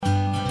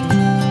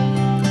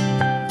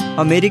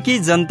अमेरिकी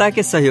जनता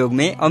के सहयोग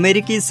में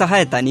अमेरिकी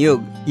सहायता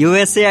नियोग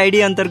USAID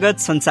अंतर्गत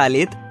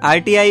संचालित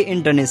RTI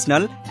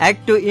इंटरनेशनल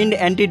एक्ट टू इंड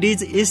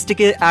एंटी-डिज ईस्ट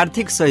के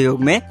आर्थिक सहयोग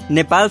में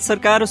नेपाल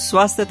सरकार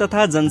स्वास्थ्य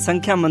तथा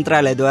जनसंख्या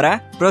मंत्रालय द्वारा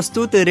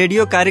प्रस्तुत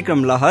रेडियो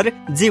कार्यक्रम लहर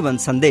जीवन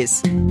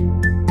संदेश।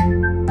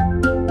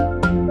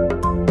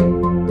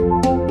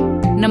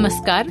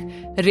 नमस्कार,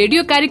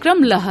 रेडियो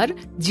कार्यक्रम लहर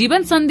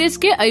जीवन संदेश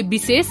के अय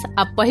विशेष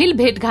आ पहिल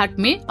भेंटघाट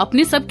में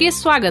अपने सबके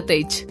स्वागत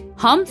अछि।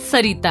 हम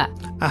सरिता,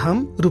 हम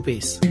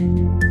रूपेश।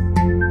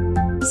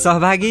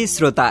 सहभागी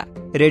श्रोता,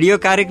 रेडियो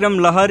कार्यक्रम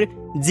लहर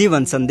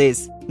जीवन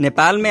संदेश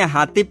नेपाल में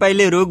हाथी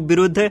पाइले रोग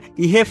विरुद्ध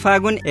इहे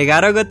फागुन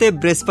 11 गते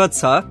बृहस्पति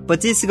से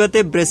 25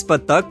 गते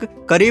बृहस्पति तक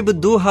करीब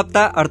 2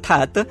 हफ्ता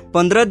अर्थात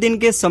 15 दिन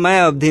के समय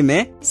अवधि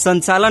में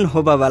संचालन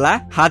होबा वाला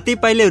हाथी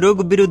पाइले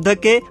रोग विरुद्ध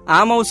के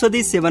आम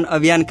औषधि सेवन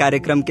अभियान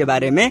कार्यक्रम के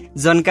बारे में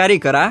जानकारी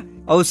करा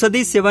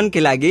औषधि सेवन के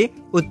लागि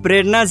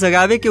उत्प्रेरणा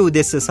जगावे के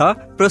उद्देश्य से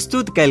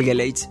प्रस्तुत कयल गेल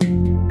अछि।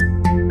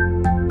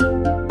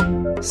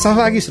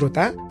 सहभागी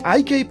श्रोता,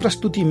 आई के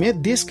प्रस्तुति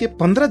में देश के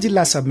 15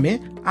 जिला सब में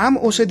आम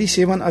औषधि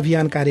सेवन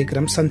अभियान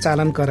कार्यक्रम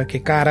संचालन करे के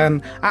कारण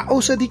आ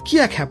औषधि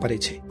किया ख्या पड़े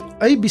छे,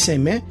 एहि विषय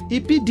में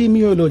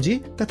एपिडेमियोलॉजी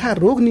तथा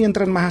रोग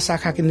नियन्त्रण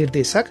महाशाखा के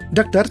निर्देशक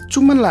डाक्टर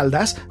चुम्मनलाल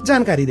दास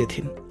जानकारी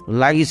देथिन्।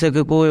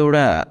 लागिसकेको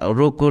एउटा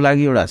रोगको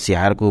लागि एउटा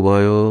स्याहारको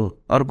भयो,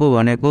 अर्को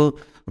भनेको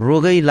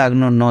रोगै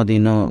लाग्न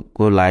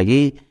नदिनको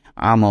लागि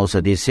आम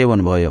औषधि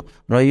सेवन भयो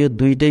र यो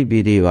दुईटै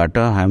विधिबाट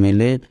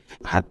हामीले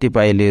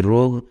हात्तीपाइले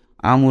रोग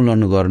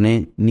आमूलन गर्ने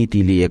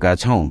नीति लिएका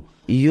छौं।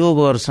 यो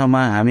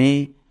वर्षमा हामी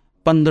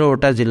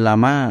 15वटा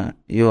जिल्लामा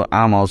यो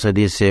आम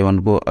औषधि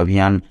सेवनको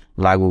अभियान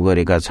लागू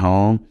गरेका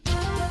छौं।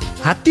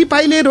 हात्ती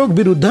पाइले रोग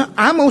विरुद्ध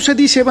आम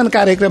औषधि सेवन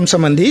कार्यक्रम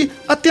सम्बन्धी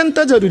अत्यन्त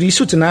जरुरी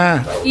सूचना।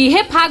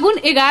 इहे फागुन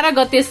 11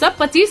 गते से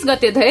 25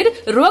 गते धरि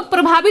रोग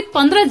प्रभावित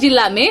 15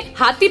 जिला में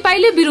हाथी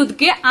पाइले विरुद्ध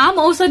के आम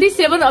औषधि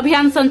सेवन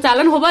अभियान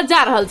संचालन होबा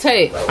जा रहल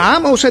छै।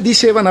 आम औषधि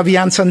सेवन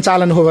अभियान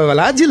संचालन होबे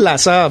वाला जिला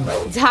सब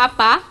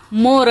झापा,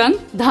 मोरङ,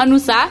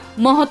 धनुषा,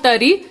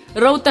 महोत्तरी,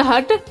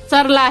 रौतहट,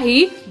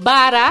 सर्लाही,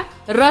 बारा,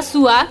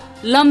 रसुआ,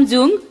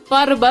 लमजुङ,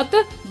 पर्वत,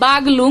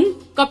 बागलुङ,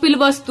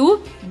 कपिलवस्तु,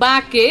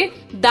 बाँके,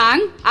 दाङ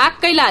आ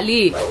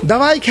कैलाली।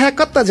 दवाई खा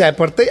कत्ता जाय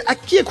पड़ते आ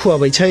के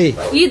खुआबै छै?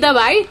 ई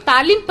दवाई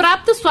तालीम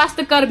प्राप्त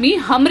स्वास्थ्य कर्मी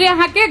हमरे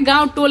यहाँ के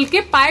गांव टोल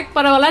के पायक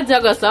पर वाला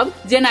जगह सब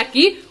जेना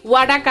कि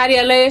वाडा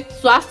कार्यालय,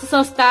 स्वास्थ्य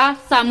संस्था,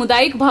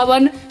 सामुदायिक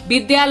भवन,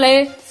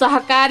 विद्यालय,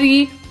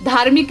 सहकारी,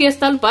 धार्मिक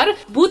स्थल पर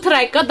बूथ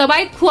राख के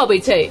दवाई खुआबै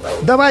छै।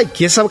 दवाई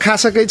के सब खा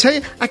सकै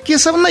छै आ के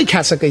सब नहीं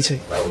खा सकै छै?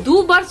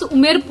 2 वर्ष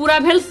उमेर पूरा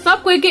भेल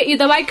सब कोई के ई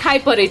दवाई खाय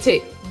पड़े छै।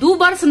 2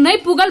 वर्ष नहीं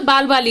पुगल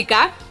बाल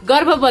बालिका,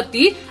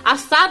 गर्भवती आ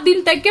 7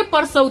 दिन तक के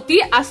प्रसौती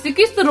आ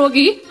चिकित्सित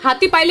रोगी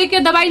हाथी पाइले के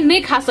दवाई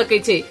नहीं खा सकै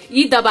छै।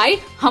 ई दवाई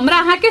हमरा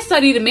यहाँ के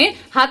शरीर में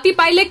हाथी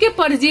पाइले के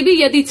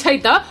परजीवी यदि छै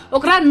त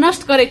ओकरा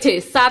नष्ट करे छै,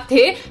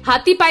 साथे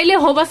हाथी पाइले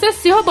होबे से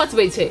सेहो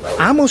बचबै छै।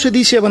 आम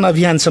औषधि सेवन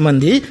अभियान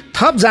सम्बन्धी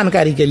थप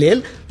जानकारी के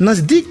लेल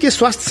नजदीक के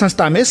स्वास्थ्य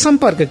संस्था में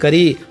संपर्क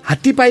करी।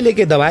 हाथी पाइले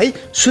के दवाई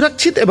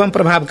सुरक्षित एवं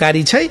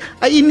प्रभावकारी छै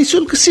आ ई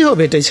निशुल्क सेहो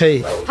भेटै छै।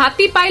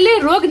 हाथी पाइले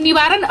रोग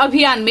निवारण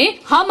अभियान में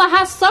हम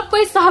अहाँ सब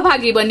कोई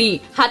सहभागी बनी।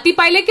 हाथी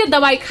पाइले के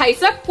दवाई खाई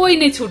से कोई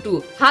नहीं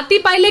छूटू। हाथी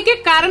पाइले के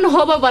कारण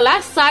होबे वाला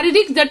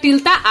शारीरिक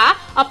जटिलता आ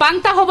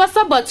अपांगता होबे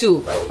से बचू।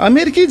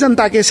 अमेरिकी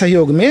जनता के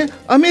सहयोग में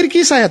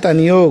अमेरिकी सहायता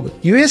नियोग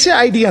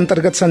USAID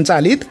अंतर्गत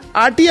संचालित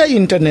RTI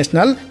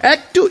इंटरनेशनल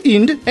एक्ट टू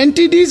इंड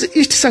एंटी-डिज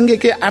ईस्ट संघ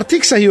के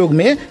आर्थिक सहयोग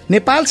में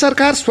नेपाल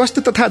सरकार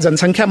स्वास्थ्य तथा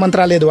जनसंख्या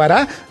मंत्रालय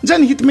द्वारा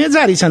जनहित में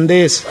जारी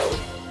संदेश।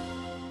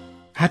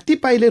 हाथी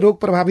पाइले रोग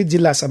प्रभावित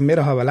जिला सब में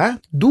रह वाला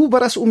 2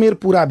 बरस उमेर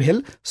पूरा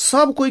भेल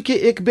सब कोई के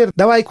एक बेर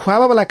दवाई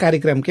खुआवा वाला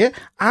कार्यक्रम के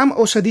आम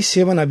औषधि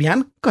सेवन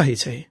अभियान कहे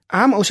छै।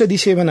 आम औषधि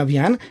सेवन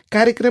अभियान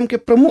कार्यक्रम के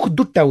प्रमुख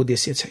 2टा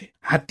उद्देश्य छै।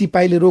 हाथी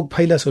पाइले रोग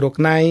फैलस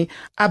रोकनाई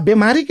आ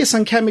बीमारी के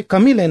संख्या में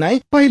कमी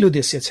लेनाई पहिलो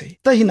उद्देश्य छै।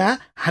 तहिना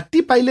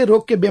हाथी पाइले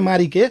रोग के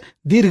बीमारी के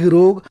दीर्घ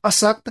रोग,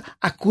 अशक्त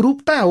आ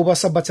कुरूपता होबा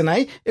से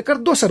बचनाई एकर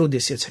दोसर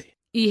उद्देश्य छै।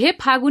 इहे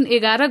फागुन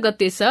 11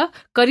 गते से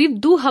करीब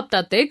 2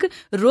 हफ्ता तक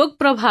रोग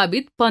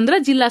प्रभावित 15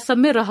 जिला सब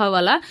में रह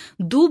वाला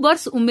 2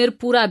 वर्ष उमेर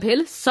पूरा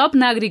भेल सब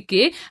नागरिक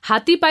के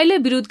हाथी पाइले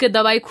विरुद्ध के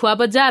दवाई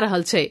खुआब जा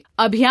रहल छै।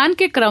 अभियान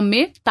के क्रम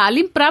में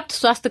तालीम प्राप्त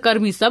स्वास्थ्य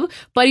कर्मी सब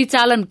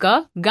परिचालन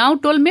क गांव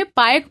टोल में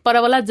पायक पर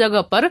वाला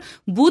जगह पर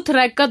बूथ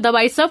राख के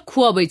दवाई सब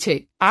खुआबै छै।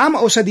 आम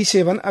औषधि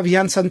सेवन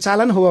अभियान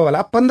संचालन होबे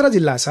वाला 15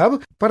 जिला सब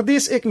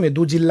प्रदेश 1 में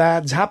 2 जिला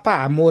झापा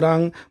आ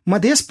मोरङ,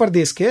 मध्य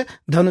प्रदेश के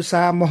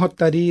धनुषा,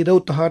 महोत्तरी,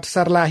 रौतहट,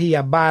 सर्लाही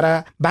आ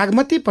बारा,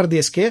 बागमती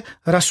प्रदेश के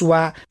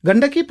रसुआ,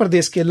 गण्डकी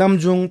प्रदेश के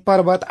लमजुङ,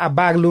 पर्वत आ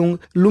बागलुङ,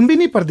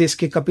 लुम्बिनी प्रदेश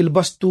के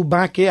कपिलवस्तु,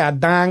 बाँके आ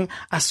दाङ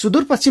आ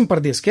सुदूर पश्चिम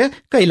प्रदेश के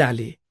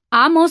कैलाली।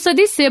 आम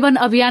औषधि सेवन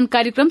अभियान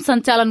कार्यक्रम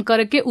संचालन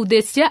करे के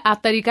उद्देश्य आ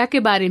तरीका के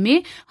बारे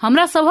में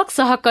हमरा सबक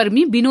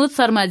सहकर्मी विनोद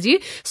शर्मा जी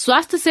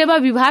स्वास्थ्य सेवा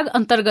विभाग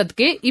अंतर्गत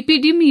के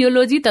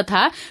एपिडेमियोलॉजी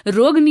तथा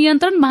रोग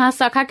नियंत्रण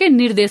महाशाखा के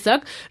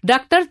निर्देशक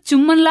डाक्टर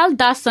चुम्मनलाल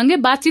दास संगे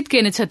बातचीत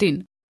केने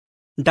छथिन।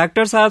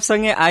 डॉक्टर साहब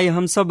संगे आई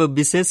हम सब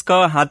विशेष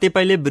क हाथी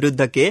पहले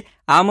विरुद्ध के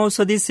आम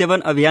औषधि सेवन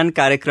अभियान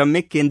कार्यक्रम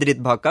में केंद्रित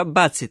भक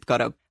बातचीत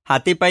करब।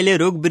 हाथी पहले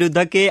रोग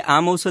विरुद्ध के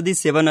आम औषधि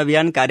सेवन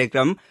अभियान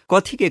कार्यक्रम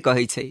कथी के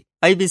कहै छै,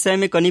 एहि विषय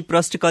में कनी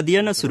प्रश्न क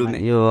दिए न शुरू में।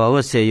 यो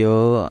अवश्य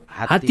यो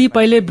हाथी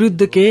पहले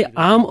विरुद्ध के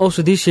आम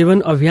औषधि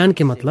सेवन अभियान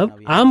के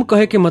मतलब आम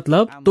कहे के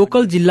मतलब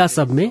तोकल जिला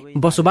सब में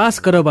बसोबास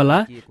करे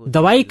वाला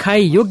दवाई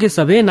खाई योग्य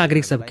सभे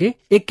नागरिक सबके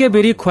एके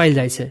बेरी खुआल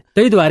जाय छै।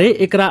 तै द्वारे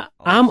एकरा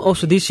आम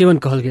औषधि सेवन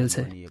कहल गेल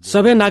छै।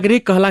 सभे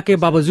नागरिक कहला के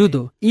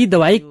बावजूदो ई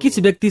दवाई किछ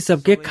व्यक्ति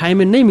सबके खाए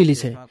में नहीं मिली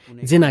छै,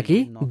 जेना कि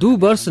 2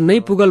 वर्ष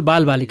नहीं पुगल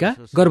बाल बालिका,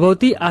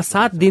 गर्भवती आ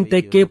 7 दिन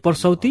तक के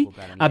प्रसौती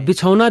आ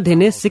बिछौना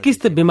धेने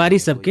सिकिस्त बीमारी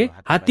सबके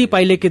हाथी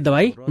पाइले के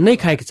दवाई नहीं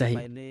खाए के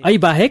चाहिए। एहि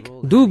बाहेक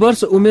 2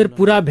 वर्ष उमेर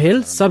पूरा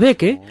भेल सभे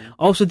के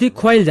औषधि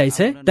खुआल जाय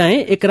छै,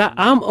 तैं एकरा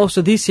आम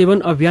औषधि सेवन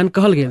अभियान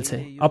कहल गेल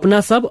छै।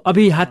 अपना सब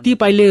अभी हाथी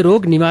पाइले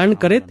रोग निवारण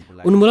करैत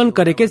उन्मूलन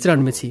करे के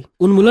चरण में छी।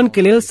 उन्मूलन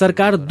के लेल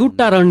सरकार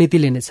 2टा रणनीति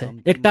लेने छै।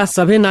 एकटा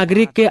सभे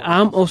नागरिक के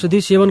आम औषधि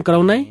सेवन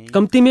करौनाइ,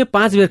 कमती में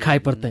 5 बेर खाए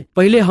पड़ते।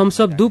 पहले हम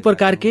सब 2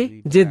 प्रकार के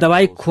जे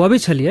दवाई खुआबे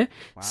छलिए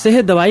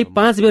सेहे दवाई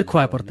 5 बेर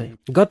खुआए पड़ते।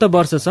 गत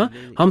वर्ष से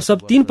हम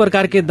सब 3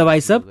 प्रकार के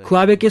दवाई सब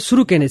खुआबे के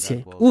शुरू केने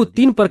छियै। उ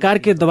 3 प्रकार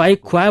के दवाई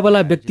खुआए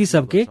वाला व्यक्ति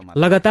सबके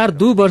लगातार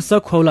 2 वर्ष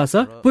खुआला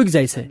से पुग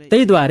जाय छै।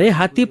 तै द्वारे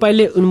हाथी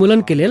पाइले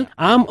उन्मूलन के लेल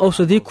आम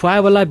औषधि खुआए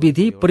वाला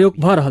विधि प्रयोग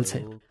भ रहल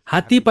छै।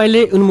 हाथी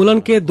पाइले उन्मूलन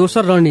के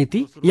दोसर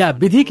रणनीति या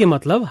विधि के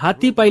मतलब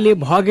हाथी पाइले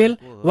भ गेल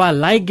वा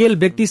लाग गेल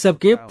व्यक्ति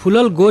सबके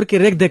फूलल गोर के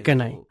रेख देख के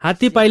नहीं।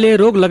 हाथी पाइले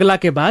रोग लगला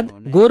के बाद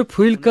गोर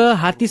फूल के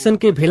हाथी सन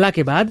के भेला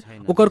के बाद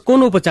ओकर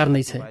कोनो उपचार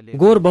नहीं छै।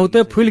 गोर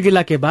बहुते फूल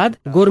गेला के बाद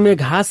गोर में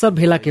घास सब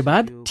भेला के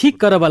बाद ठीक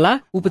करे वाला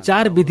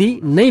उपचार विधि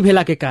नहीं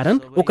भेला के कारण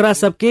ओकरा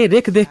सबके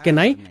रेख देख के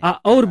नहीं आ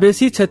और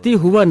बेसी क्षति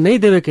हुआ नहीं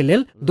देवे के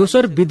लेल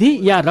दोसर विधि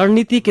या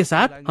रणनीति के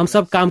साथ हम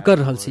सब काम कर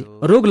रहल छी।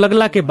 रोग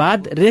लगला के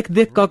बाद रेख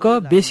देख क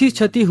बेसी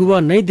क्षति हुआ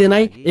नहीं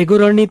देनाई एगो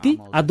रणनीति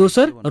आ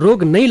दोसर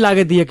रोग नहीं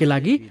लागे दिए के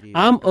लागी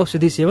आम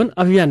औषधि सेवन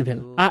अभियान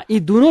भेल। आ ई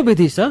दोनों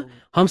विधि से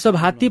हम सब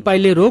हाथी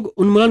पाइले रोग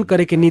उन्मूलन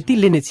करे के नीति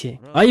लेने छियै।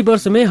 एहि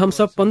वर्ष में हम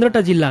सब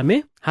 15टा जिला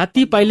में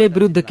हाथी पाइले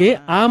विरुद्ध के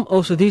आम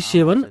औषधि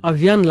सेवन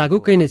अभियान लागू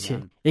कैने छियै।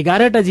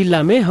 11टा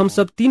जिला में हम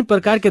सब 3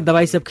 प्रकार के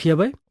दवाई सब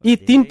खियबै। ई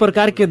 3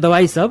 प्रकार के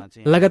दवाई सब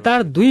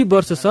लगातार 2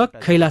 वर्ष से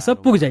खैला से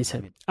पुग जाय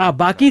छै। आ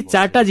बाकी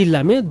 4टा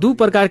जिला में 2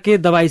 प्रकार के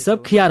दवाई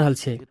सब खिया रहल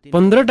छै।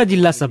 15टा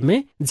जिला सब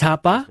में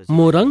झापा,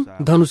 मोरंग,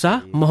 धनुषा,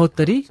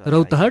 महोत्तरी,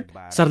 रौतहट,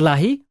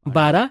 सर्लाही,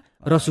 बारा,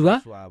 रसुआ,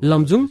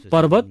 लमजुङ,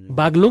 पर्वत,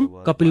 बागलुङ,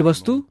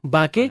 कपिलवस्तु,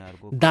 बाँके,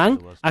 दाङ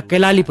आ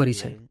कैलाली परी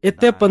छै।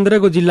 एते 15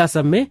 गो जिला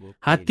सब में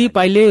हाथी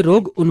पाइले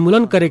रोग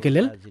उन्मूलन करे के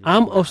लेल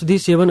आम औषधि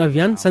सेवन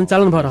अभियान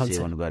संचालन भ रहल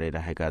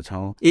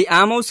छै। ई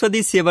आम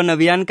औषधि सेवन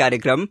अभियान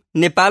कार्यक्रम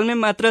नेपाल में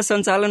मात्र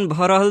संचालन भ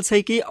रहल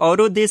छै कि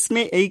औरो देश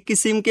में एही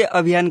किसिम के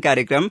अभियान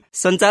कार्यक्रम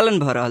संचालन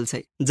भ रहल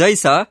छै,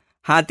 जैसा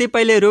हाथी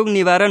पाइले रोग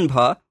निवारण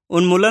भ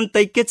उन्मूलन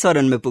तक के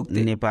चरण में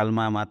पुगते। नेपाल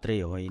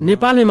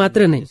में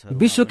मात्र नहीं,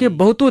 विश्व के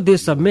बहुतों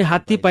देश सब में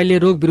हाथी पाइले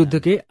रोग विरुद्ध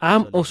के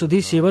आम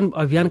औषधि सेवन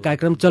अभियान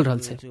कार्यक्रम चल रहल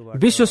छै।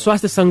 विश्व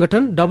स्वास्थ्य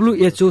संगठन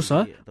WHO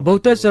से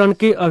बहुते चरण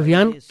के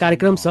अभियान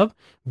कार्यक्रम सब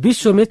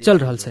विश्व में चल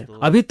रहल छै।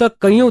 अभी तक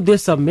कईयों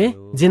देश सब में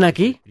जेना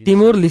कि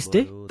तिमोर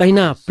लिस्टे,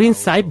 तहिना प्रिंस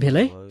साइप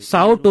भेलै,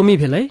 साओ टोमी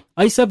भेलै,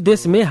 एहि सब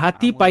देश में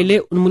हाथी पाइले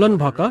उन्मूलन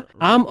भ क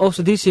आम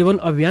औषधि सेवन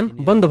अभियान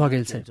बंद भ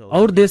गेल छै।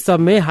 और देश सब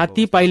में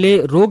हाथी पाइले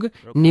रोग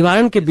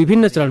निवारण के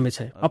विभिन्न चरण में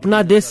छै।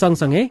 अपना देश संग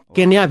संगे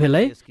केन्या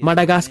भेलै,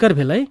 माडागास्कर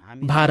भेलै,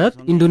 भारत,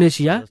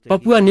 इंडोनेशिया,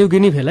 पपुआ न्यू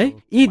गिनी भेलै।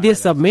 ई देश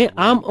सब में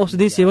आम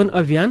औषधि सेवन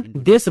अभियान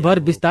देश भर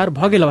विस्तार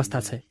भ गेल अवस्था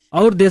छै।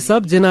 और देश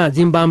सब जेना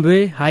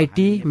Zimbabwe,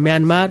 high tea,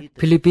 Myanmar,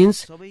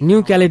 Philippines,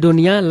 new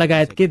Caledonia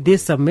लगायत के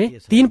देश सब में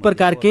 3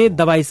 प्रकार के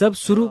दवाई सब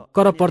शुरू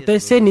कर पड़ते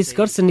से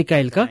निष्कर्ष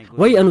निकाल कर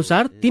वही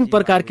अनुसार 3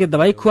 प्रकार के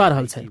दवाई खुआ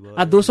रहल छै।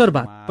 आ दोसर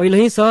बात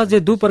पहले ही से जे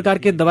 2 प्रकार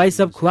के दवाई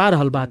सब खुआ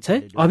रहल बात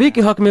छै, अभी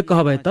के हक में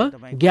कहबे त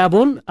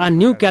ग्याबोन आ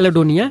न्यू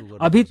कैलेडोनिया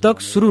अभी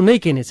तक शुरू नहीं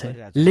केने छै,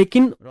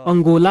 लेकिन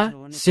Angola,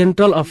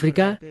 central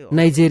Africa,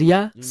 Nigeria,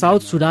 south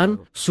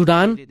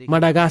Sudan,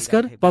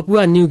 Madagascar,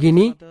 पपुआ न्यू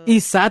गिनी ई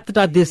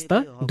 7टा देश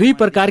त 2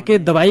 प्रकार के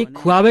दवाई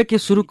खुआवे के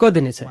शुरू कर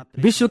देने छै।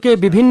 विश्व के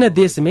विभिन्न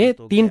देश में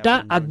 3टा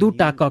आ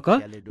 2टा क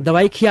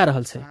दवाई खिया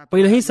रहल छै।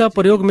 पहले ही से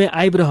प्रयोग में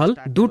आबि रहल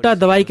 2टा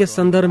दवाई के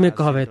संदर्भ में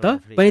कहबे त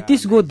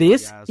 35 गो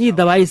देश ई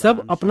दवाई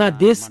सब अपना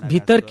देश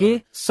भीतर के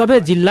सभे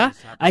जिला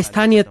आ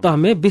स्थानीय तह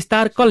में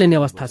विस्तार कर लेने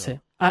अवस्था छै।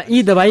 आ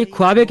ई दवाई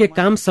खुआवे के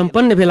काम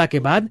संपन्न भेला के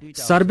बाद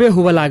सर्वे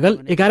हुआ लागल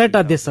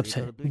 11टा देश सब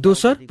छै।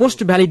 दोसर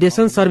पोस्ट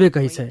वैलिडेशन सर्वे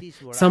कही छै।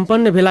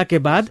 संपन्न भेला के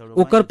बाद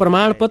ओकर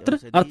प्रमाण पत्र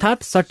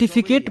अर्थात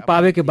सर्टिफिकेट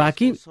पावे के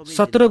बाकी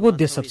 17 गो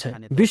देश सब छै।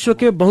 विश्व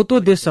के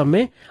बहुतों देश सब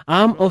में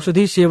आम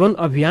औषधि सेवन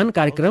अभियान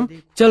कार्यक्रम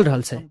चल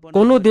रहल छै।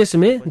 कोनो देश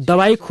में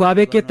दवाई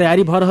खुआवे के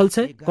तैयारी भ रहल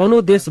छै,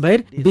 कोनो देश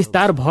भर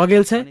विस्तार भ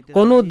गेल छै,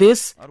 कोनो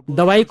देश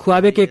दवाई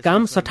खुआवे के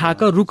काम सठा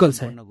कर रुकल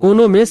छै,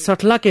 कोनो में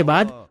सठला के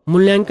बाद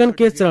मूल्यांकन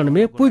के चरण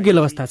में पुग गेल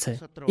अवस्था छै।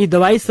 ई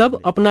दवाई सब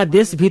अपना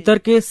देश भीतर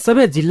के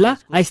सबै जिल्ला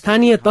आ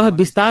स्थानीय तह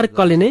विस्तार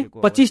क लेने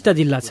 25टा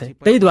जिल्ला छै।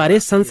 तै द्वारे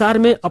संसार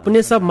में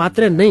अपने सब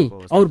मात्र नहीं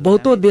और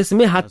बहुतो देश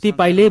में हाथी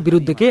पाइले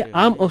विरुद्ध के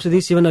आम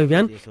औषधि सेवन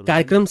अभियान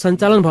कार्यक्रम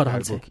संचालन भ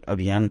रहल छै।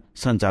 अभियान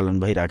संचालन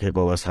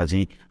भइराखेको अवस्था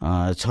चाहिँ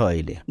छ।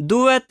 अहिले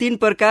 2 वा 3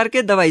 प्रकार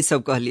के दवाई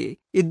सब कहलिए,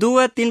 ये 2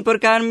 वा 3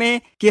 प्रकार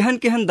में केहन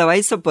केहन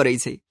दवाई सब पड़े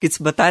छै, किछ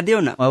बता दियो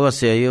ना।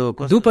 अवश्य यो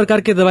 2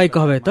 प्रकार के दवाई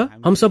कहबे त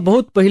हम सब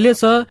बहुत पहिले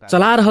से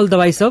चला रहल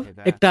दवाई सब,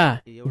 एकटा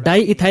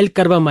डाइइथाइल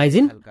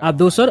कार्बामाइजिन आ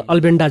दोसर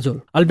अल्बेंडाजोल।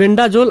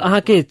 अल्बेंडाजोल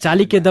अहाँ के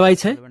चाली के दवाई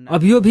छै।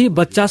 अभियो भी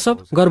बच्चा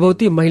सब,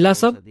 गर्भवती महिला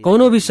सब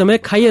कोनो भी समय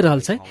खाइए रहल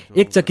छै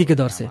 1 चक्की के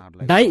दर से।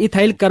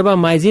 डाइइथाइल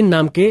कार्बामाइजिन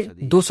नाम के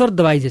दोसर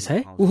दवाई जे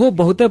छै उहो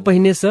बहुते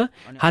पहिने से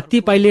हाथी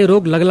पाइले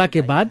रोग लगला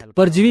के बाद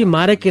परजीवी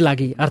मारे के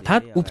लागि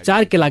अर्थात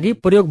उपचार के लागि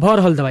प्रयोग भ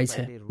रहल दवाई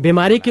छै।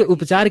 बीमारी के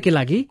उपचार के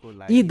लागि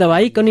ई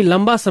दवाई कनी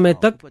लंबा समय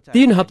तक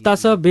 3 हफ्ता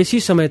से बेसी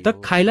समय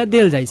तक खाइला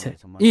देल जाइ छै।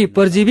 ई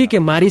परजीवी के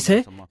मारी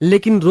छै,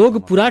 लेकिन रोग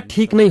पूरा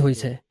ठीक नहीं होइ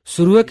छै।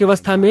 शुरू के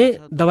अवस्था में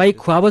दवाई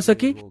खुआब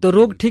सकी तो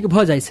रोग ठीक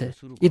भ जाइ छै।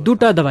 ई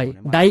 2टा दवाई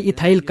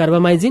डाइइथाइल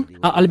कार्बामाइजिन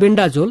आ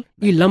अल्बेंडाजोल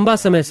ई लंबा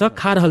समय से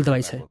खा रहल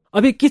दवाई छै।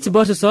 अभी किछ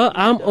वर्ष से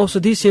आम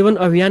औषधि सेवन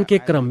अभियान के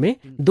क्रम में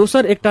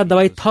दोसर एकटा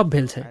दवाई थप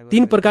भेल छै।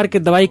 3 प्रकार के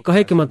दवाई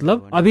कहे के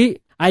मतलब अभी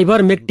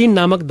आइवरमेक्टिन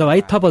नामक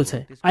दवाई थपल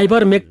छै।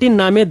 आइवरमेक्टिन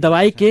नामे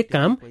दवाई के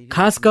काम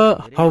खास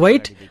क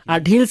हवाइट आ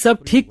ढील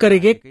सब ठीक करे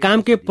के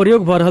काम के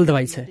प्रयोग भ रहल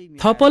दवाई छै।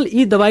 थपल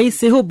ई दवाई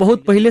सेहो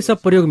बहुत पहिले से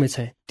प्रयोग में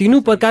छै।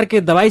 3 प्रकार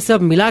के दवाई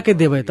सब मिला के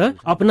देवे त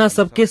अपना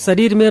सबके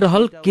शरीर में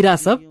रहल कीड़ा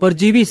सब,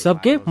 परजीवी सब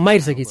के मार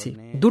सकी छी।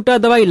 2टा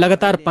दवाई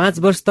लगातार 5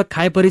 वर्ष तक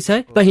खाए परी छै।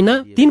 तहिना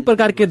 3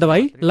 प्रकार के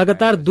दवाई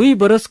लगातार 2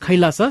 वर्ष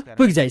खैला से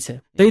पुग जाइ छै।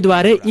 तै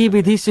द्वारे ई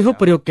विधि सेहो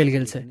प्रयोग कैल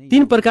गेल छै।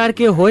 3 प्रकार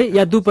के होय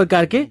या 2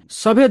 प्रकार के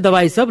सभे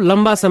दवाई सब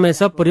लंबा समय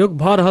से प्रयोग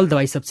भ रहल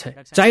दवाई सब छै।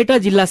 4टा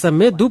जिला सब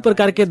में 2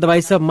 प्रकार के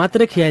दवाई सब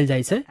मात्र खियाल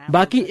जाइ छै,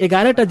 बाकी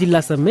 11टा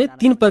जिला सब में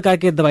 3 प्रकार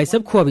के दवाई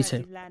सब खुआबी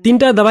छै।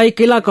 3टा दवाई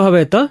केला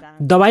कहबे त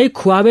दवाई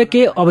खुआबे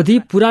के अवधि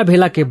पूरा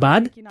भेला के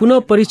बाद पुनः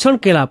परीक्षण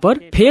केला पर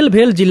फेल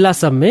भेल जिला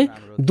सब में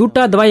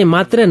 2टा दवाई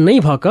मात्र नहीं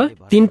भक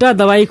 3टा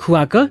दवाई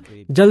खुआ क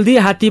जल्दी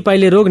हाथी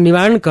पाइले रोग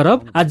निवारण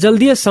करब आ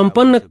जल्दी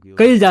संपन्न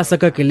कैल जा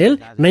सके के लेल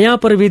नया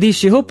प्रविधि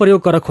सेहो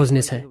प्रयोग कर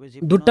खोजने छै।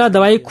 2टा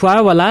दवाई खुआ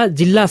वाला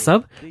जिला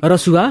सब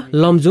रसुआ,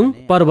 लमजुङ,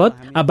 पर्वत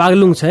आ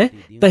बागलुङ छै।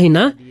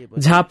 तहिना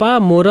झापा,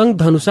 मोरङ,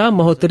 धनुषा,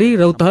 महोत्तरी,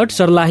 रौतहट,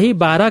 सर्लाही,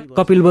 बारा,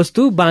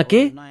 कपिलवस्तु,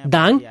 बाँके,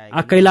 दाङ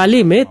आ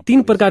कैलाली में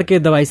 3 प्रकार के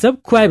दवाई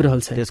सब खुआब रहल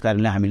छै।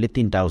 त्यसकारणले हामीले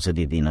 3टा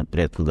औषधि दिन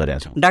प्रयत्न गरेका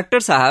छौं। डाक्टर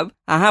साहब,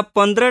 अहाँ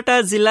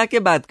 15टा जिला के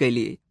बात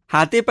कैली।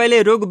 हाथी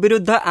पाइले रोग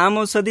विरुद्ध आम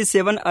औषधि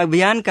सेवन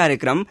अभियान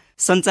कार्यक्रम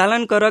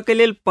संचालन कर के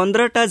लेल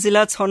 15टा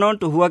जिला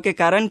छनौट हुआ के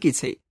कारण की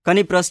छै,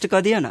 कनी प्रश्न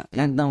कर दिया ना।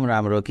 एकदम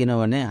राम्रो,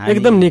 किनभने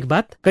एकदम निक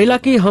बात कैला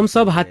कि हम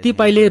सब हाथी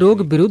पाइले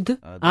रोग विरुद्ध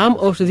आम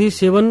औषधि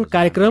सेवन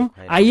कार्यक्रम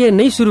आइए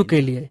नहीं शुरू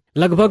के लिए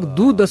लगभग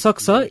 2 दशक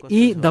से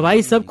ई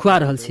दवाई सब खुआ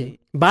रहल छै।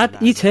 बात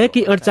ई छै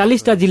कि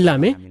 48टा जिला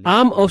में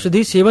आम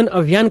औषधि सेवन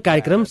अभियान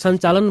कार्यक्रम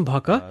संचालन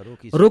भक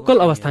रोकल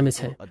अवस्था में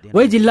छै।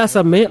 वही जिला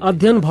सब में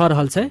अध्ययन भ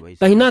रहल छै।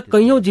 तहिना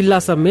कईयों जिला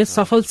सब में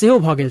सफल सेहो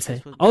भ गेल छै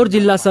और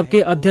जिला सब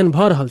के अध्ययन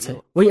भ रहल छै।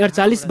 वही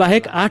 48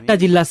 बाहेक 8टा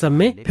जिला सब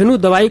में फेनु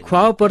दवाई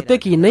खुआव पड़ते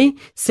कि नहीं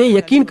से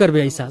यकीन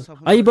करबे।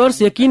 एहि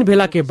वर्ष यकीन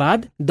भेला के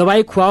बाद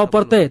दवाई खुआव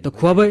पड़ते तो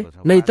खुआबे,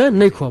 नहीं तो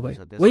नहीं खुआबे।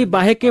 वही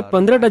बाहेक के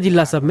 15टा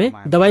जिला सब में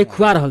दवाई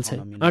खुआ रहल छै।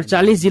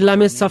 48 जिला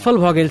में सफल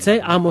भ गेल छै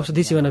आम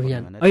औषधि सेवन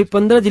अभियान। अभी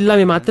 15 जिला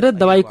में मात्र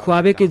दवाई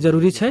खुआबे के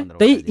जरूरी छै,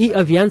 तै ई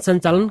अभियान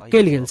संचालन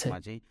कैल गेल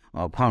छै।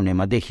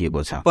 फाउनेमा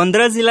देखिएको छ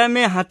 15 जिला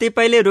में हाथी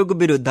पाइले रोग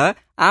विरुद्ध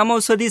आम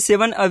औषधि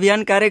सेवन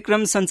अभियान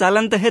कार्यक्रम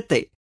संचालन त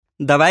हेतै।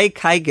 दवाई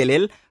खाए के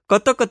लेल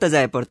कत कत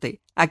जाय पड़ते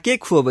आ के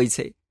खुआबै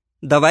छै?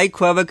 दवाई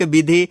खुआबे के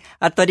विधि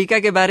आ तरीका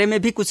के बारे में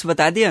भी कुछ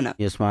बता दिया ना।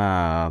 यसमा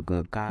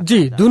जी,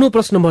 दोनों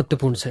प्रश्न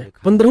महत्वपूर्ण छै।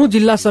 15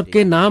 जिला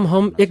सबके नाम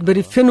हम एक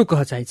बेरी फेनु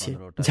कह चाहे छी।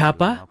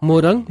 झापा,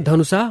 मोरङ,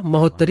 धनुषा,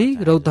 महोत्तरी,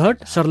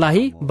 रौतहट,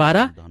 सर्लाही,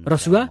 बारा,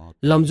 रसुआ,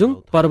 लमजुङ,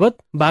 पर्वत,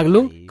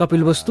 बागलुङ,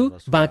 कपिलवस्तु,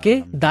 बाँके,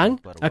 दाङ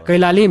आ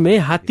कैलाली में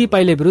हाथी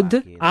पाइले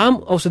विरुद्ध आम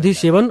औषधि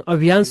सेवन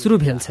अभियान शुरू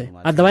भेल छै।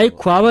 आ दवाई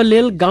खुआवे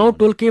लेल गांव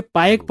टोल के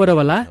पाएक पड़े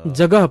वाला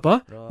जगह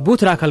पर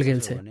बूथ राखल गेल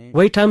छै।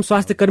 वही ठाम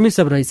स्वास्थ्य कर्मी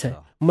सब रही छै।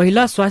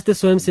 महिला स्वास्थ्य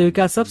स्वयं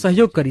सेविका सब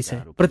सहयोग करी छै।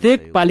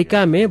 प्रत्येक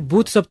पालिका में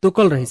बूथ सब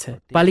तोकल रही छै।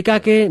 पालिका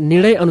के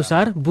निर्णय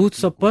अनुसार बूथ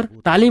सब पर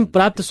तालीम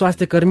प्राप्त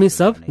स्वास्थ्य कर्मी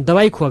सब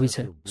दवाई खुआबी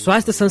छै।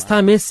 स्वास्थ्य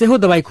संस्था में सेहो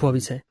दवाई खुआबी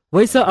छै।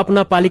 वैसे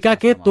अपना पालिका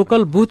के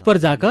तोकल बूथ पर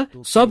जाकर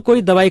सब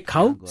कोई दवाई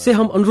खाओ से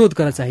हम अनुरोध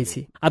करना चाहिए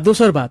छी। आ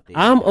दोसर बात,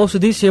 आम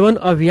औषधि सेवन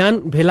अभियान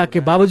भेला के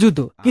बावजूद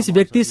किस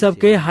व्यक्ति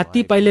सबके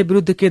हाथी पाइले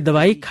विरुद्ध के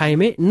दवाई खाए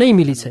में नहीं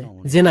मिली छै।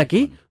 जेना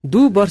कि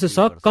 2 वर्ष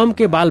से कम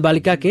के बाल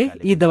बालिका के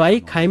ई दवाई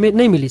खाए में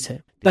नहीं मिली छै।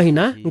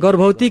 तहिना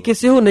गर्भवती के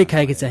सेहो नहीं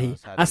खाए के चाहिए।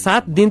 आ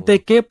 7 दिन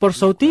तक के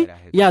प्रसौती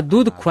या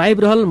दूध खुआब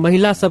रहल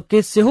महिला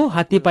सबके सेहो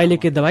हाथी पाइले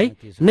के दवाई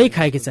नहीं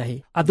खाए के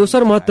चाहिए। आ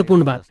दोसर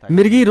महत्वपूर्ण बात,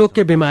 मिर्गी रोग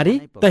के बीमारी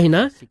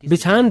तहिना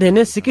बिछान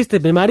धेने चिकित्सा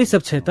बीमारी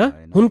सब छै त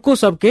हुनको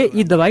सबके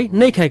ई दवाई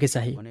नहीं खाए के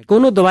चाहिए।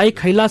 कोनो दवाई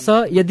खैला से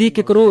यदि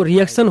केकरो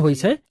रिएक्शन होइ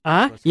छै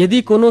आ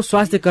यदि कोनो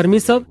स्वास्थ्य कर्मी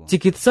सब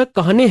चिकित्सक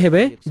कहने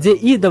हेबे जे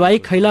ई दवाई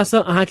खैला से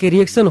अहाँ के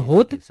रिएक्शन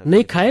होत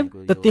नहीं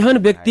खाएब त तेहन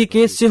व्यक्ति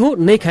के सेहो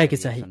नहीं खाए के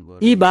चाहिए।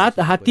 ई बात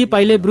हाथी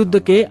पाइले विरुद्ध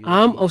के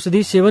आम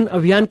औषधि सेवन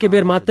अभियान के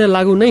बेर मात्र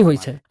लागू नहीं होइ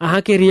छै।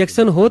 अहाँ के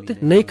रिएक्शन होत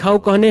नहीं खाओ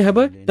कहने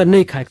हेबे त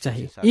नहीं खाए के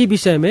चाहिए। ई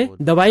विषय में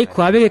दवाई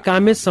खुआबे के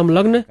काम में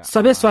संलग्न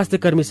सबे स्वास्थ्य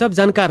कर्मी सब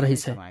जानकार रही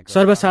छै।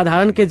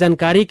 सर्वसाधारण के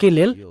जानकारी के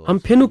लेल हम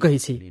फेनु कही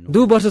छी,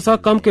 2 वर्ष से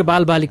कम के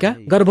बाल बालिका,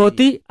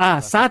 गर्भवती आ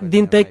 7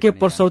 दिन तक के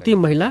प्रसौती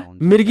महिला,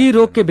 मिर्गी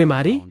रोग के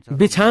बीमारी,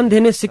 बिछान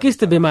धेने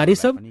चिकित्सा बीमारी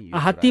सब आ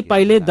हाथी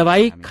पाइले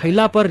दवाई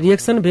खैला पर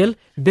रिएक्शन भेल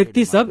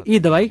व्यक्ति सब ई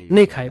दवाई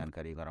नहीं खाए।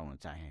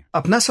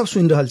 अपना सब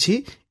सुन रहल छी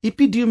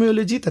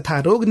इपिडियोमियोलॉजी तथा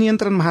रोग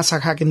नियंत्रण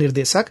महाशाखा के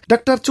निर्देशक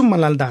डाक्टर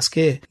चुम्मनलाल दास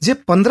के, जे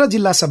 15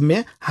 जिला सब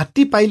में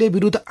हाथी पाइले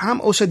विरुद्ध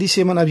आम औषधि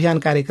सेवन अभियान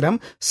कार्यक्रम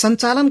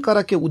संचालन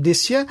करे के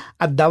उद्देश्य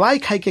आ दवाई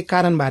खाए के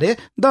कारण बारे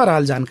द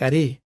रहल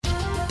जानकारी।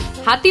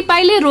 हाथी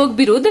पाइले रोग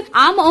विरुद्ध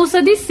आम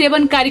औषधि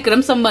सेवन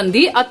कार्यक्रम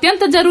संबंधी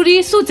अत्यंत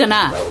जरूरी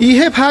सूचना।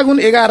 इहे फागुन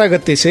 11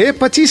 गते से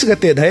 25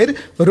 गते धरि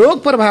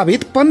रोग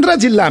प्रभावित 15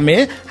 जिला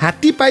में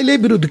हाथी पाइले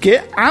विरुद्ध के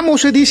आम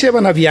औषधि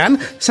सेवन अभियान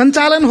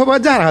संचालन होबा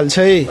जा रहल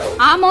छै।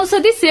 आम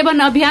औषधि सेवन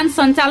अभियान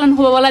संचालन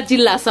होबे वाला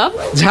जिला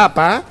सब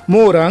झापा,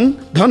 मोरङ,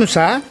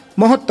 धनुषा,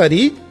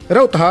 महोत्तरी,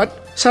 रौतहट,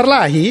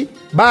 सर्लाही,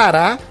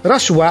 बारा,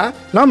 रसुवा,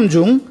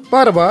 लमजुङ,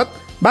 पर्वत,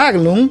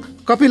 बागलुङ,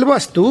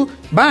 कपिलवस्तु,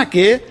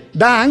 बाँके,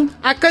 दाङ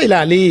आ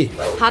कैलाली।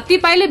 हाथी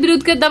पाइले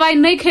विरुद्ध के दवाई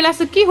नहीं खेला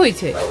से की होइ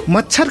छै?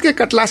 मच्छर के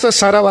कटला से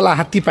सर वाला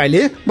हाथी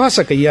पाइले भ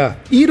सकैया।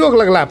 ई रोग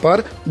लगला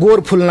पर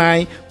गोर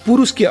फुलनाई,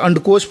 पुरुष के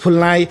अंडकोश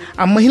फुलनाई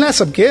आ महिला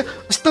सबके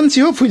स्तन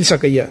सेहो फूल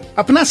सकैया।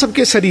 अपना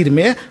सबके शरीर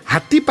में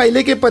हाथी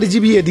पाइले के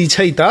परजीवी यदि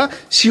छै त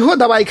सेहो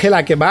दवाई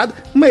खेला के बाद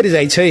मर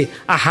जाइ छै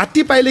आ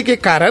हाथी पाइले के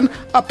कारण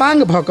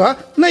अपांग भ क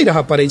नहीं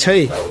रह पड़े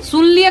छै।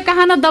 सुन लिए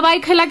कहा न दवाई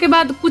खेला के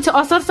बाद कुछ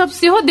असर सब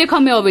सेहो देख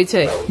में अबै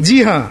छै।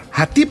 जी हाँ,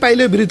 हाथी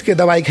पाइले विरुद्ध के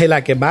दवाई खेला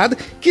के बाद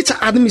किछ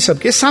आदमी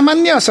सबके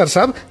सामान्य असर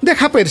सब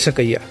देखा पड़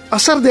सकैया।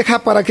 असर देखा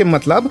पड़ के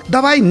मतलब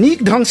दवाई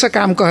नीक ढंग से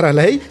काम कर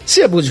रहा है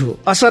से बुझू।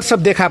 असर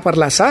सब देखा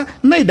पड़ला से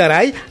नहीं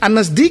डराई आ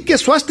नजदीक के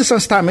स्वास्थ्य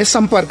संस्था में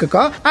संपर्क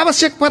का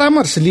आवश्यक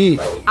परामर्श ली।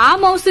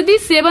 आम औषधि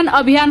सेवन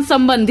अभियान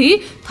संबंधी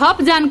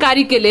थप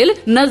जानकारी के लेल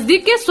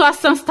नजदीक के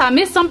स्वास्थ्य संस्था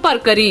में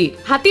संपर्क करी।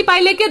 हाथी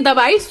पाइले के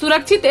दवाई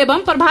सुरक्षित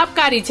एवं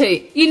प्रभावकारी छै,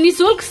 ई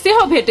निःशुल्क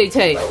सेहो भेटै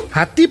छै।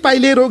 हाथी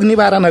पाइले रोग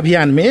निवारण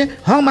अभियान में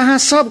हम अहाँ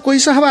सब कोई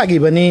सहभागी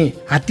बनी।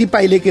 हाथी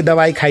पाइले के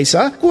दवाई खाई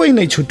से कोई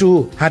नहीं छुटू।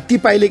 हाथी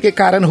पाइले के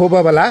कारण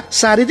होबे वाला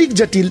शारीरिक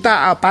जटिलता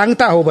आ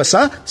अपांगता होबे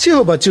से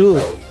सेहो बचू।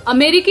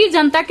 अमेरिकी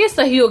जनता के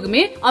सहयोग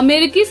में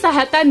अमेरिकी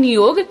सहायता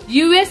नियोग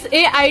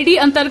USAID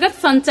अंतर्गत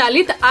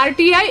संचालित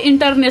RTI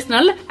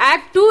इंटरनेशनल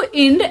एक्ट टू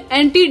इंड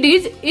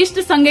एंटीडीज ईस्ट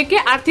संघ के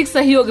आर्थिक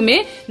सहयोग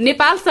में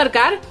नेपाल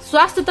सरकार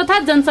स्वास्थ्य तथा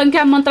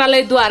जनसंख्या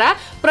मंत्रालय द्वारा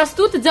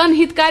प्रस्तुत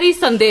जनहितकारी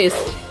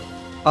संदेश।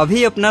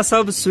 अभी अपना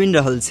सब सुन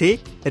रहल छी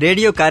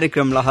रेडियो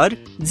कार्यक्रम लहर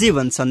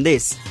जीवन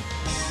संदेश।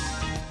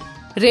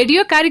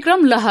 रेडियो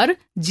कार्यक्रम लहर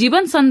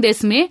जीवन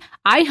संदेश में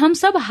आज हम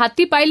सब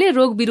हाथी पाइले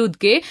रोग विरुद्ध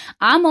के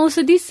आम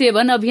औषधि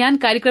सेवन अभियान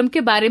कार्यक्रम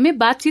के बारे में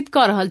बातचीत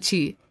कर रहल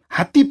छी।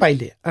 हाथी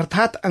पाइले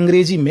अर्थात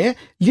अंग्रेजी में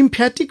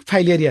लिम्फेटिक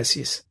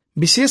फाइलेरियासिस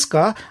विशेष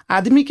का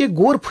आदमी के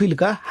गोर फूल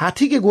का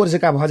हाथी के गोर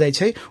जका भ जाय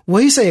छै,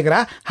 वही से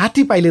एकरा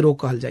हाथी पाइले रोग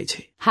कहल जाय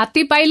छै।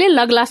 हाथी पाइले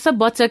लगला से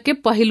बचे के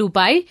पहिल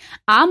उपाय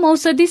आम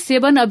औषधि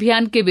सेवन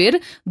अभियान के बेर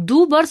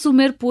 2 वर्ष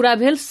उमेर पूरा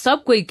भेल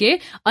सब कोई के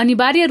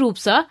अनिवार्य रूप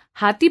से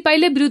हाथी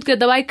पाइले विरुद्ध के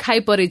दवाई खाई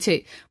पड़े छै।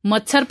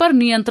 मच्छर पर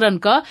नियंत्रण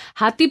क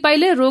हाथी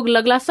पाइले रोग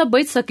लगला से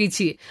बच सकी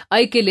छी।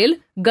 एहि के लेल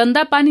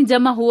गंदा पानी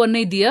जमा हुआ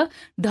नहीं दिया,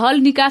 ढल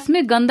निकास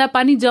में गंदा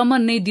पानी जमा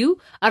नहीं दियो,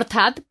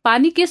 अर्थात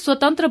पानी के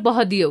स्वतंत्र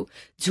बह दियो,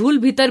 झूल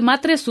भीतर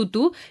मात्र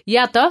सुतू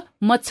या त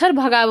मच्छर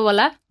भगावे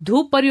वाला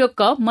धूप प्रयोग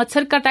क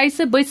मच्छर कटाई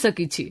से बच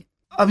सकी छी।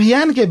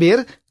 अभियान के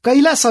बेर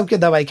कैला सबके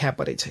दवाई खाए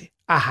पड़े छै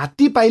आ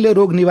हाथी पाइले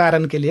रोग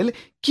निवारण के लेल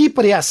की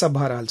प्रयास सब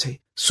भ रहल छै,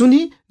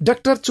 सुनी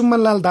डॉक्टर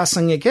चुम्मनलाल दास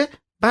संगे के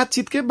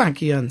बातचीत के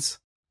बाकी अंश।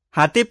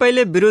 हाथी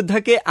पाइले विरुद्ध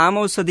के आम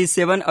औषधि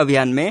सेवन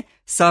अभियान में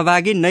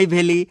सहभागी नहीं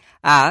भेली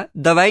आ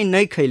दवाई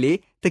नहीं खैली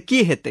तो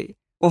की हेतै?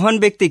 ओहन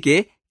व्यक्ति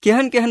के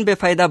केहन केहन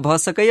बेफायदा भ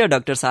सकैया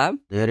डाक्टर साहब?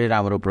 धेरै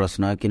राम्रो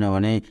प्रश्न,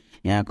 किनभने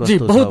यहाँ जी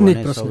बहुत नीक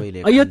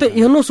प्रश्न। अयो त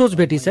एहनो सोच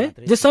भेटी छै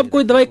जे सब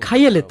कोई दवाई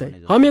खाइए लेतै,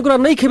 हम एकरा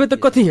नहीं खेबे त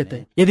कथी हेतै?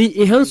 यदि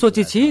एहन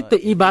सोची छी त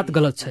ई बात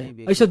गलत छै।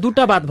 ऐसे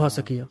दूटा बात भ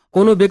सकैया।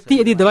 कोनो व्यक्ति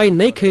यदि दवाई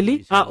नहीं खेली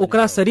आ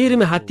ओकरा शरीर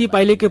में हाथी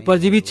पाइले के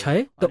परजीवी छै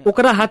त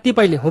ओकरा हाथी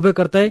पाइले होबे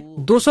करतै।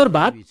 दोसर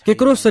बात,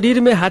 केकरो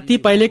शरीर में हाथी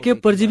पाइले के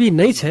परजीवी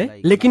नहीं छै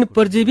लेकिन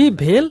परजीवी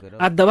भेल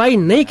आ दवाई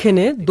नहीं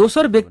खेने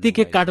दोसर व्यक्ति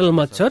के काटल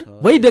मच्छर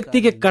वही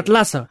व्यक्ति के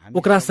कटला से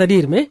ओकरा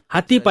शरीर में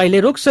हाथी पाइले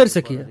रोग सर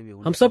सकिया।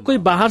 हम सब कोई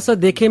बाहर से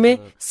देखे में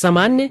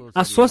सामान्य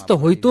आ स्वस्थ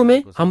होइतो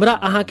में हमरा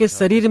अहाँ के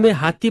शरीर में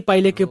हाथी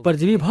पाइले के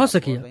परजीवी भ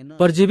सकिया।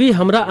 परजीवी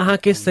हमरा अहाँ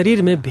के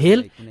शरीर में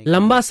भेल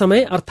लंबा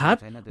समय अर्थात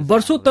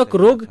वर्षों तक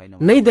रोग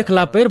नहीं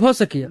देखला पर भ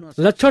सकिया।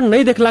 लक्षण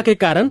नहीं देखला के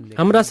कारण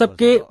हमरा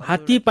सबके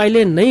हाथी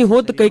पाइले नहीं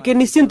होत कह के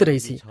निश्चिंत रही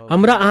छी।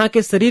 हमरा अहाँ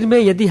के शरीर में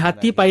यदि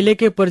हाथी पाइले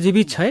के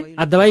परजीवी छै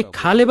आ दवाई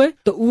खा लेबै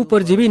तो ऊ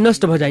परजीवी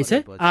नष्ट भ जाय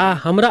छै आ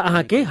हमरा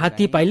अहाँ के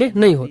हाथी पाइले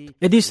नहीं होत।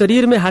 यदि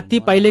शरीर में हाथी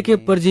पाइले के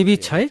परजीवी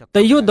छै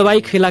तैयो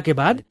दवाई खेला के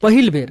बाद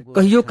पहिल बेर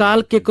कहियो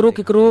काल केकरो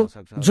केकरो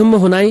जुम्म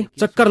होनाई,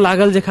 चक्कर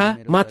लागल जेखा,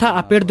 माथा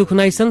आ पेट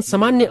दुखनाई सन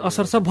सामान्य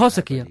असर सब भ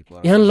सकिया।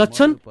 एहन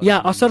लक्षण या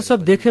असर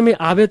सब देखे में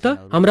आवे त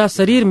हमरा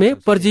शरीर में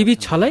परजीवी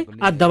छलै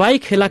आ दवाई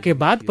खेला के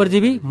बाद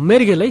परजीवी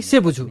मर गेलै से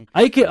बुझू।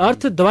 एहि के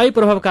अर्थ दवाई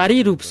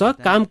प्रभावकारी रूप से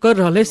काम कर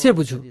रहले से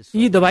बुझू।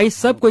 ई दवाई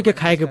सब कोई के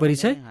खाए के पड़ी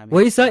छै,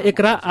 वही से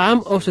एकरा आम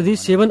औषधि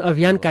सेवन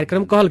अभियान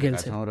कार्यक्रम कहल गेल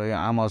छै।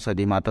 आम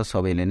औषधि मा त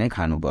सबैले नै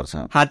खानु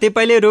पर्छ। हाथी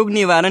पाइले रोग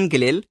निवारण के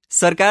लेल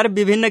सरकार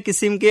विभिन्न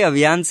किसिम के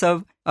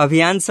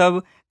अभियान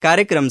सब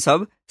कार्यक्रम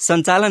सब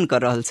संचालन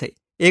कर रहल छै।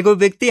 एगो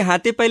व्यक्ति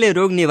हाथी पाइले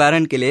रोग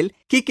निवारण के लेल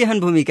की केहन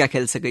भूमिका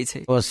खेल सकै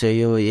छै?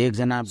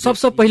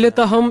 सबसे पहिले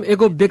तो हम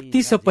एगो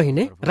व्यक्ति से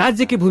पहिने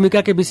राज्य की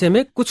भूमिका के विषय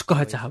में कुछ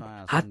कह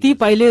चाहब। हाथी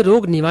पाइले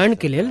रोग निवारण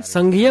के लेल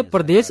संघीय,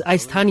 प्रदेश आ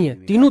स्थानीय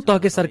तीनों तरह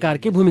के सरकार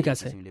के भूमिका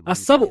छै आ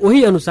सब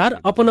वही अनुसार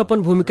अपन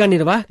अपन भूमिका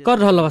निर्वाह कर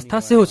रहल अवस्था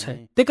सेहो छै।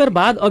 तेकर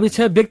बाद अभी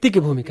छै व्यक्ति की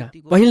भूमिका।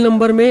 पहिल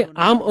नंबर में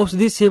आम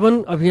औषधि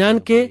सेवन अभियान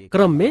के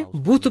क्रम में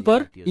बूथ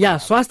पर या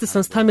स्वास्थ्य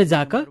संस्था में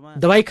जाकर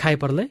दवाई खाए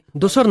पड़ले।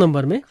 दोसर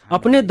नंबर में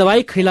अपने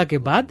दवाई खैला के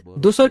बाद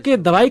दोसर के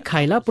दवाई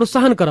खाइला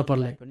प्रोत्साहन कर पड़ले।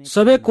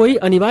 सबे कोई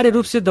अनिवार्य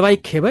रूप से दवाई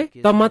खेबे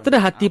तब मात्र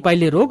हाथी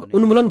पाइले रोग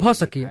उन्मूलन भ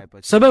सकिए।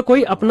 सबे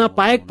कोई अपना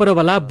पाएक पर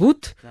वाला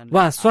बूथ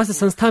वा स्वास्थ्य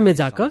संस्था में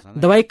जाकर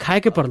दवाई खाए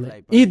के पड़ले।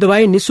 ई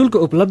दवाई निःशुल्क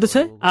उपलब्ध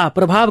छै आ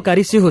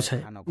प्रभावकारी सेहो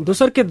छै।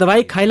 दोसर के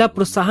दवाई खाइला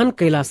प्रोत्साहन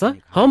कैला से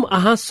हम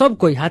अहाँ सब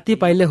कोई हाथी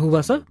पाइले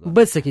हुआ से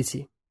बच सकी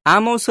छी।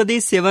 आम औषधि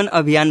सेवन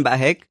अभियान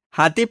बाहेक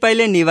हाथी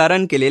पाइले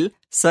निवारण के लेल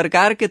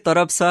सरकार के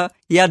तरफ से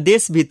या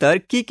देश भीतर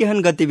की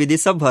केहन गतिविधि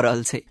सब भ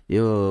रहल छै?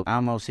 यो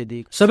आम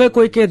औषधि सबे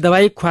कोई के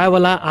दवाई खुआए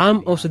वाला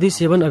आम औषधि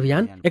सेवन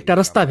अभियान एकटा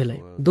रास्ता भेलै।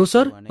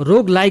 दोसर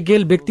रोग लागि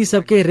गेल व्यक्ति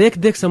सबके रेख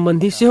देख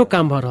संबंधी सेहो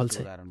काम भ रहल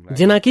छै।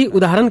 जेना कि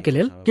उदाहरण के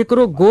लेल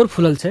केकरो गोर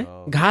फुलल छै,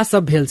 घाव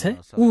सब भेल छै,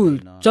 उ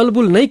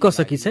चलबुल नहीं क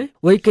सकी छै,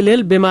 वही के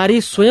लेल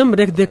बीमारी स्वयं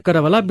रेख देख करे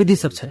वाला विधि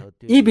सब छै।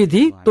 ई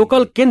विधि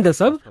टोकल केंद्र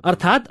सब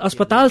अर्थात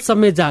अस्पताल सब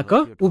में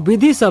जाकर उ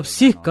विधि सब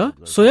सीख कर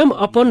स्वयं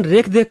अपन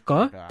रेख देख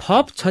कर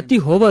थप क्षति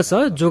होबे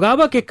से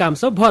जोगाबे के काम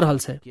सब भ रहल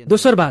छै।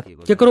 दोसर बात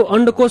केकरो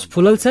अंडकोश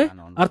फुलल छै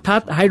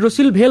अर्थात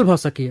हाइड्रोसिल भेल भ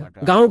सकिए।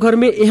 गाँव घर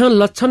में एहन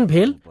लक्षण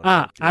भेल आ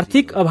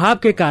आर्थिक अभाव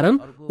के कारण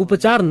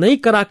उपचार नहीं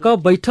करा कर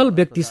बैठल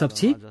व्यक्ति सब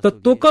छी तो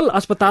टोकल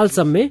अस्पताल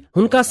सब में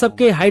हुनका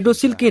सबके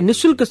हाइड्रोसिल के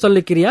निःशुल्क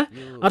शल्यक्रिया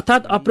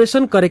अर्थात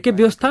ऑपरेशन करे के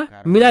व्यवस्था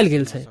मिलायल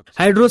गेल छै।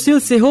 हाइड्रोसिल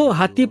सेहो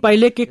हाथी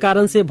पाइले के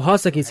कारण से भ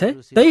सकी छै,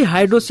 तई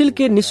हाइड्रोसिल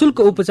के निःशुल्क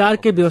उपचार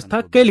के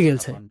व्यवस्था कैल गेल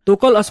छै।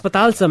 टोकल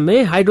अस्पताल सब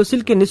में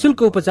हाइड्रोसिल के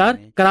निःशुल्क उपचार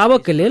कराबे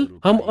के लेल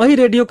हम एही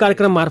रेडियो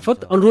कार्यक्रम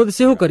मार्फत अनुरोध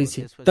सेहो करी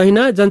छी।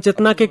 तहिना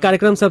जनचेतना के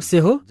कार्यक्रम सब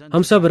सेहो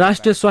हम सब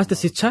राष्ट्रीय स्वास्थ्य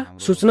शिक्षा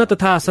सूचना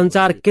तथा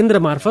संचार केंद्र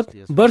मार्फत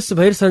वर्ष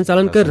भर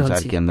संचालन कर रहल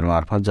छी। केन्द्र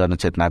मार्फत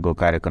जनचेतनाको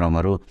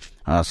कार्यक्रमहरू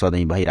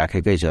सधैँ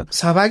भइराखेकै छ।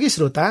 सहभागी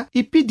श्रोता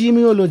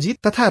इपिडेमियोलोजी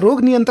तथा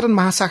रोग नियन्त्रण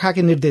महाशाखा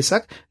के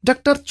निर्देशक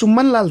डाक्टर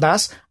चुम्बन लाल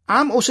दास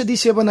आम औषधि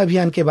सेवन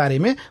अभियान के बारे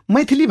में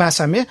मैथिली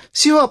भाषा में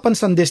सेहो अपन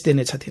संदेश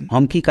देने छथिन।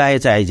 हम की कहे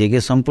चाहे छी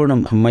कि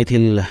संपूर्ण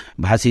मैथिल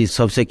भाषी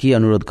सबसे की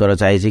अनुरोध कर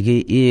चाहे छी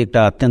कि ई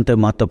एकटा अत्यंत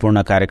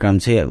महत्वपूर्ण कार्यक्रम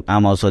छै।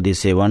 आम औषधि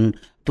सेवन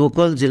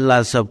टोकल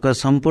जिला सबका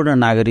संपूर्ण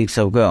नागरिक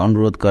सबके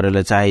अनुरोध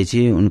करेला चाहे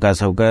छी। उनका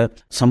सबके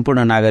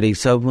संपूर्ण नागरिक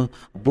सब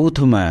बूथ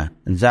में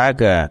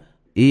जाकर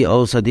ई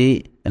औषधि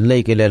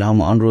लै के लेल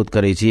हम अनुरोध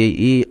करे छी।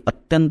 ई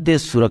अत्यंत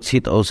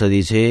सुरक्षित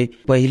औषधि छै,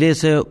 पहले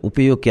से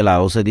उपयोग केला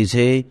औषधि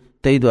छै।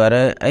 तै द्वारा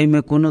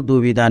एहिमे कोनो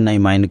दुविधा नहीं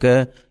मान के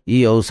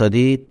ई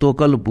औषधि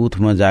टोकल बूथ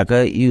में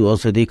जाकर ई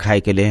औषधि खाए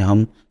के लिए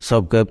हम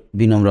सबके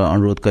विनम्र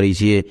अनुरोध करे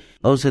छियै।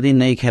 औषधि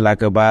नहीं खेला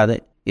के बाद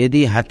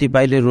यदि हाथी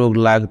पाइले रोग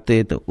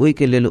लागते तो ओहि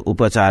के लेल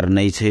उपचार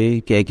नहीं छै,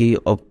 कियाकि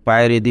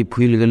पैर यदि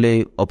फूल गेले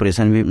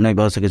ऑपरेशन भी नहीं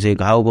भ सकै छै,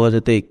 घाव भ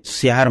जेते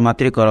स्याहार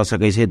मात्रै कर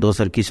सकै छै,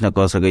 दोसर किछ न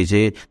क सकै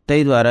छै।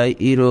 तै द्वारा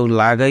ई रोग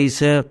लागै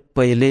से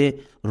पहले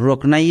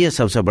रोकनाइए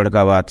सबसे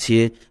बड़का बात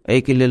छियै।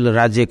 एहि के लेल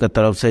राज्य के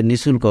तरफ से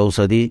निःशुल्क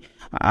औषधि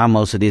आम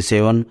औषधि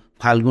सेवन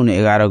फाल्गुन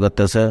 11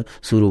 गते से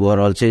शुरू भ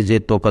रहल छै। जे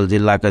टोकल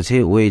जिला के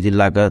छै वही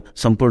जिला के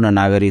संपूर्ण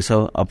नागरिक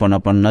सब अपन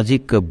अपन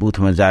नजीक के बूथ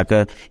में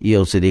जाकर ई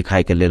औषधि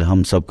खाए के लेल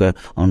हम सबके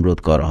अनुरोध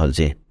कर रहल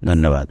छै।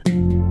 धन्यवाद।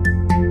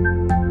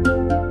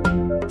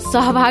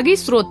 सहभागी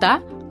श्रोता,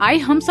 आई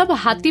हम सब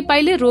हाथी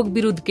पाइले रोग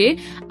विरुद्ध के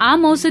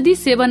आम औषधि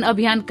सेवन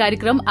अभियान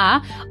कार्यक्रम आ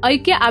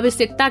ऐक्य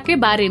आवश्यकता के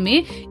बारे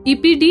में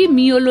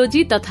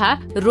इपिडेमियोलोजी तथा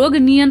रोग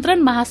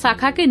नियंत्रण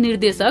महाशाखा के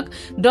निर्देशक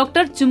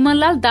डॉक्टर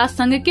चुम्बनलाल दास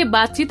संगे के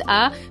बातचीत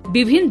आ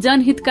विभिन्न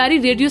जनहितकारी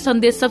रेडियो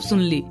संदेश सब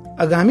सुनली।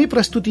 आगामी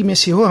प्रस्तुति में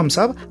सेहो हम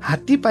सब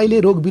हाथी पाइले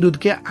रोग विरुद्ध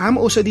के आम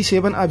औषधि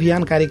सेवन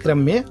अभियान कार्यक्रम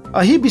में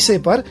यही विषय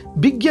पर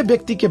विज्ञ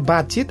व्यक्ति के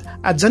बातचीत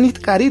आ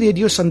जनहितकारी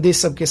रेडियो संदेश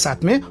सबके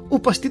साथ में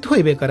उपस्थित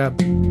होइबे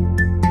करब।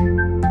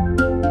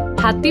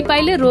 हाथी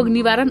पाइले रोग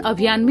निवारण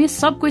अभियान में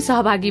सब कोई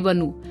सहभागी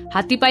बनू।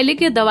 हाथी पाइले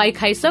के दवाई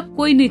खाई सब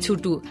कोई नहीं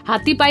छूटू।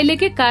 हाथी पाइले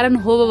के कारण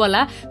होवे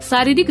वाला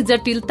शारीरिक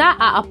जटिलता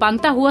आ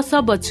अपांगता हुआ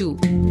सब बचू।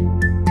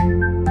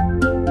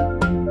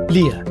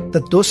 लिया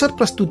त दोसर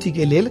प्रस्तुति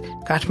के लेल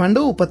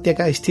काठमाडौँ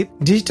उपत्यका स्थित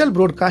digital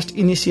broadcast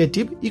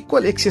initiative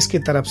equal access के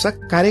तरफ से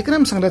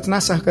कार्यक्रम संरचना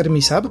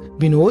सहकर्मी सब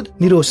विनोद,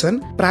 निरोशन,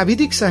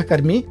 प्राविधिक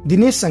सहकर्मी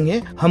दिनेश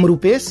संगे हम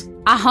रूपेश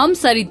आ हम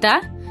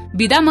सरिता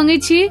विदा मंगै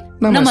छी।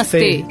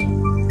 नमस्ते।